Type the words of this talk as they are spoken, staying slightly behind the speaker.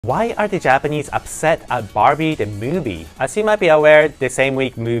Why are the Japanese upset at Barbie the movie? As you might be aware, the same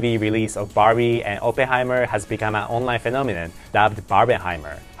week movie release of Barbie and Oppenheimer has become an online phenomenon dubbed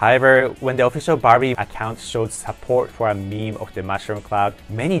Barbenheimer. However, when the official Barbie account showed support for a meme of the mushroom cloud,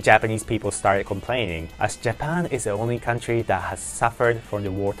 many Japanese people started complaining, as Japan is the only country that has suffered from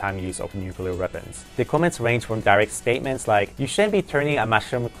the wartime use of nuclear weapons. The comments range from direct statements like, "You shouldn't be turning a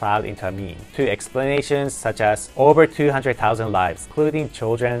mushroom cloud into a meme," to explanations such as, "Over 200,000 lives, including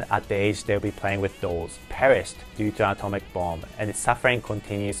children at the age they'll be playing with dolls, perished due to an atomic bomb, and its suffering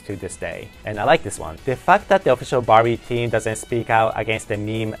continues to this day." And I like this one. The fact that the official Barbie team doesn't speak out against the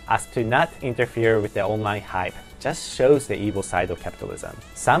meme as to not interfere with the online hype just shows the evil side of capitalism.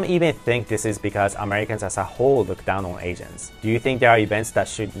 Some even think this is because Americans as a whole look down on Asians. Do you think there are events that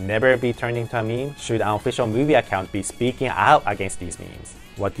should never be turned into a meme? Should an official movie account be speaking out against these memes?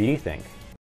 What do you think?